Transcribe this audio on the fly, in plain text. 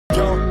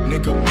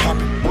nigga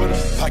poppin' with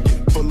a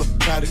pocket full of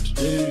cottage.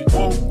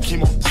 Whoa,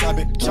 chemo, stop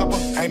it, chopper,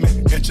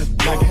 aiming at your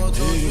nugget.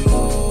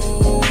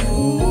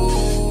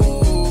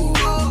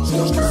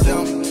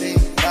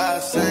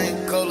 75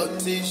 same color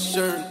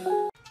t-shirt.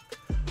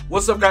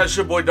 What's up, guys? It's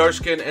your boy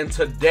Darkskin, and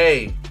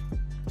today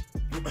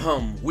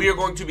we are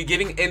going to be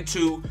getting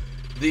into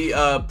the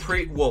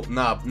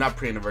not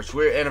pre-anniversary.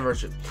 We're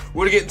anniversary.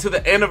 We're gonna get into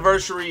the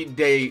anniversary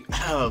day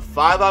 5,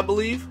 I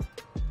believe.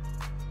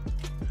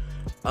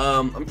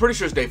 I'm pretty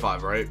sure it's day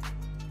 5, right?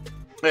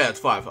 Yeah, it's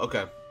 5.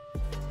 Okay.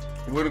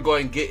 We're gonna go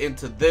ahead and get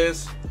into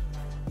this.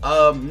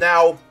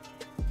 Now,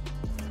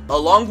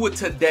 along with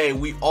today,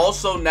 we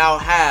also now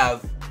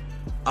have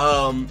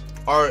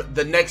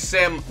the next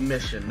Sam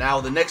mission.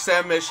 Now, the next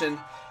Sam mission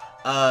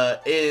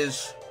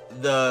is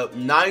the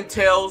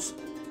Ninetales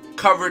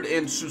covered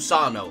in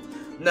Susanoo.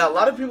 Now, a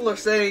lot of people are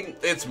saying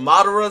it's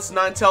Madara's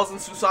Ninetales in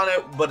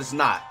Susanoo, but it's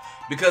not,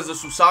 because the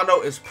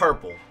Susanoo is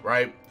purple,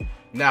 right?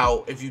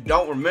 Now, if you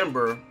don't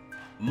remember,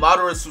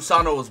 Madara's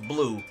Susanoo is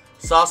blue,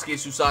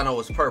 Sasuke's Susanoo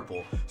is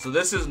purple. So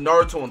this is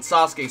Naruto and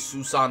Sasuke's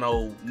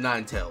Susanoo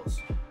Ninetales.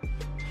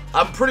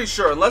 I'm pretty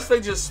sure, unless they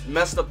just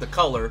messed up the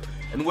color,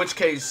 in which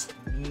case,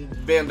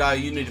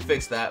 Bandai, you need to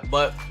fix that.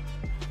 But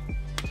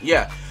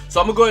yeah,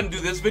 so I'm gonna go ahead and do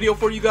this video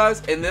for you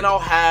guys, and then I'll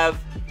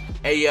have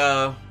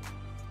a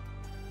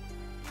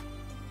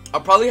I'll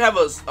probably have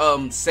a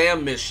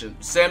Sam mission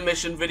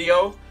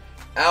video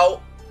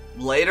out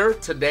later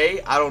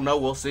today. I don't know,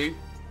 we'll see.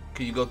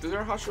 Can you go through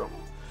there, Hashirama?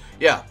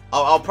 Yeah,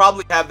 I'll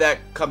probably have that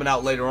coming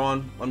out later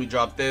on. Let me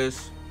drop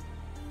this,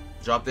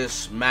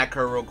 smack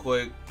her real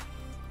quick.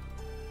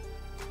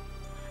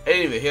 It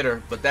didn't even hit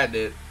her, but that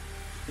did.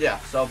 Yeah,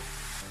 so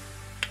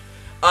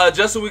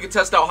just so we can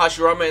test out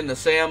Hashirama in the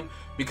Sam,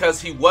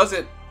 because he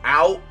wasn't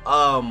out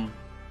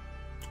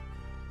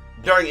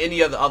during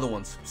any of the other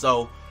ones.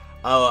 So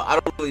I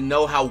don't really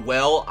know how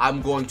well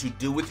I'm going to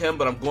do with him,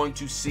 but I'm going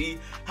to see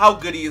how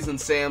good he is in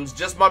Sam's.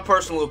 Just my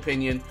personal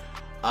opinion.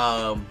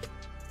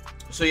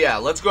 So yeah,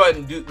 let's go ahead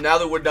and do, now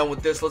that we're done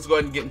with this, let's go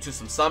ahead and get into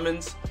some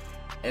summons,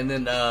 and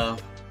then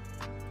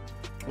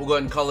we'll go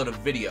ahead and call it a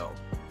video.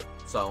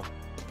 So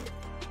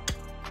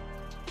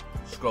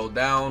scroll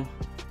down.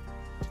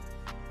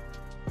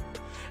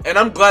 And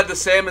I'm glad the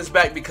Sam is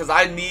back, because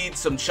I need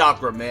some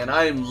chakra, man.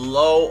 I am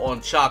low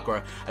on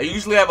chakra. I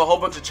usually have a whole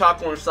bunch of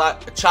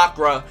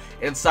chakra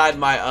inside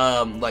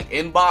my like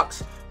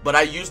inbox, but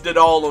I used it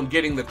all on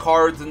getting the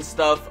cards and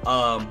stuff.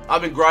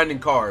 I've been grinding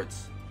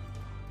cards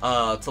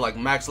to like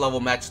max level,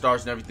 max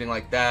stars, and everything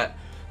like that.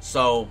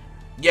 So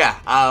yeah,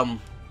 I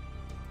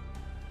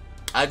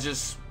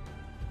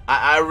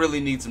really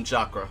need some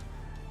chakra.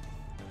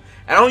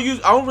 And I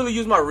don't really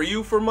use my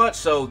Ryu for much,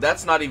 so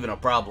that's not even a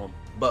problem.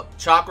 But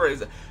chakra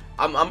is,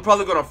 I'm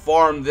probably gonna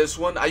farm this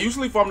one. I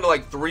usually farm to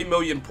like 3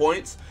 million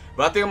points,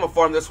 but I think I'm gonna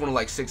farm this one to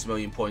like 6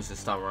 million points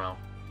this time around.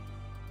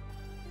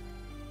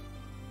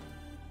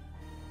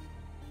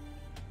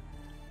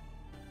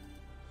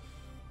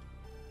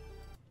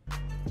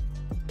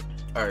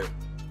 Alright,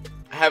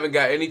 I haven't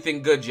got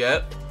anything good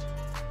yet.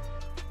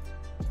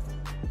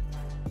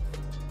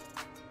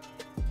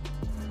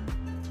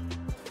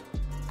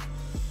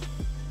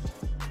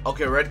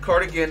 Okay, red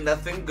card again,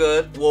 nothing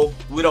good. Well,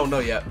 we don't know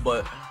yet,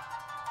 but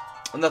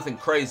nothing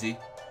crazy.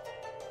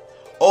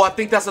 Oh, I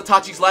think that's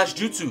Itachi's last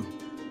jutsu.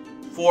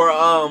 For,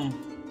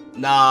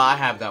 nah, I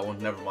have that one,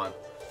 never mind.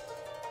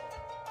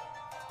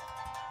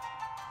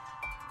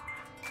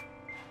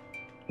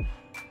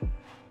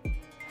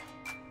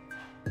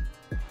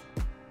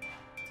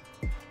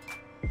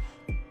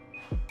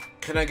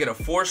 Can I get a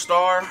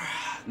 4-star?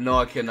 No,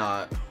 I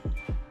cannot.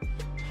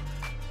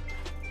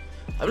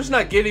 I'm just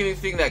not getting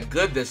anything that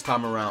good this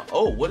time around.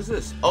 Oh, what is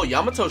this? Oh,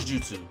 Yamato's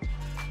jutsu.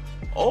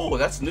 Oh,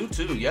 that's new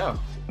too, yeah.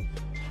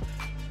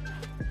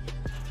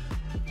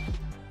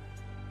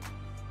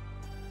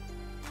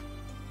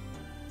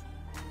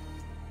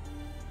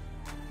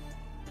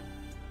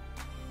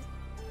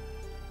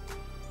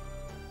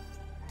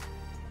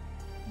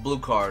 Blue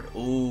card.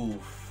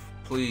 Oof.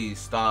 Please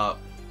stop.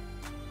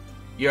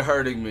 You're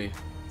hurting me.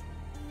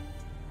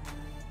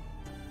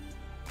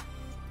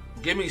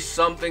 Give me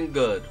something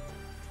good.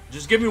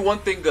 Just give me one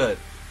thing good,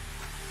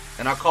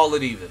 and I'll call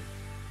it even.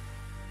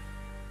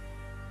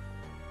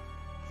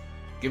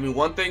 Give me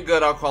one thing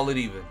good, I'll call it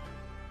even.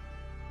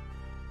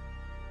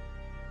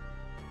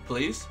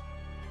 Please?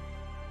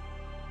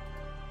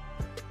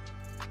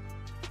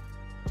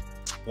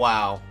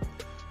 Wow.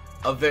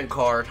 Event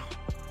card.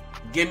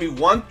 Give me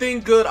one thing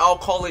good, I'll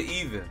call it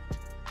even.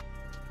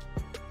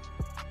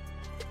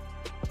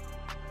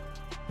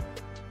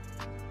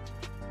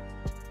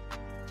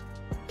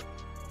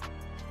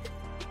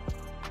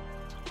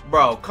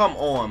 Bro, come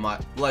on,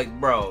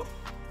 bro.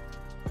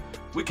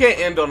 We can't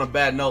end on a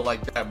bad note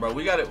like that, bro.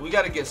 We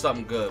gotta get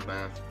something good,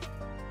 man.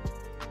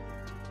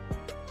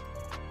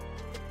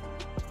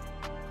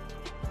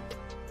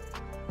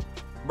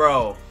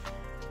 Bro.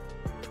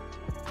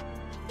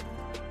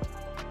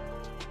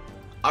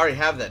 I already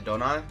have that,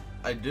 don't I?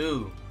 I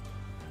do.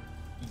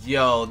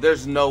 Yo,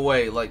 there's no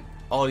way, like,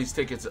 all these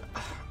tickets.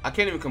 I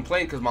can't even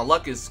complain because my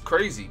luck is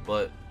crazy,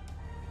 but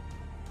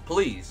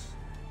please.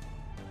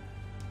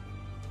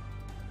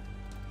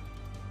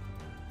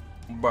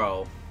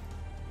 Bro.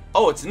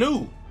 Oh, it's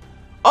new.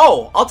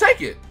 Oh, I'll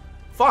take it.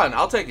 Fine,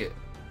 I'll take it.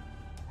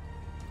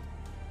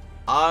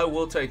 I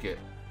will take it.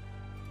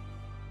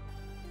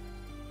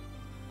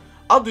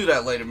 I'll do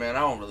that later, man. I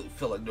don't really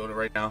feel like doing it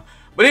right now.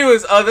 But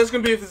anyways, that's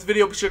going to be it for this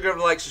video. Be sure to give it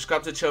a like,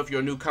 subscribe to the channel if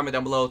you're new, comment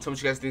down below. Tell me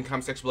what you guys think in the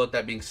comment section below.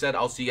 That being said,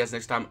 I'll see you guys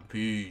next time.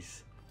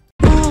 Peace.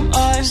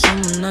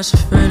 Someone that's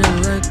afraid to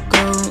let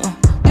go.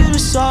 You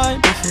decide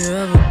if you're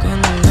ever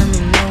gonna let me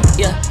know.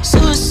 Yeah,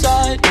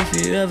 suicide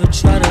if you ever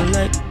try to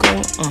let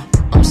go.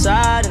 I'm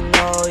sad, I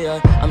know,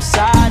 yeah. I'm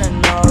sad, I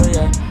know,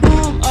 yeah. Who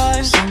am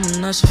I?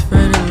 Someone that's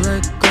afraid to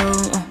let go.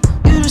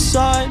 You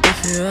decide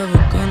if you're ever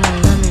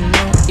gonna let me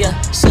know.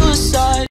 Yeah, suicide.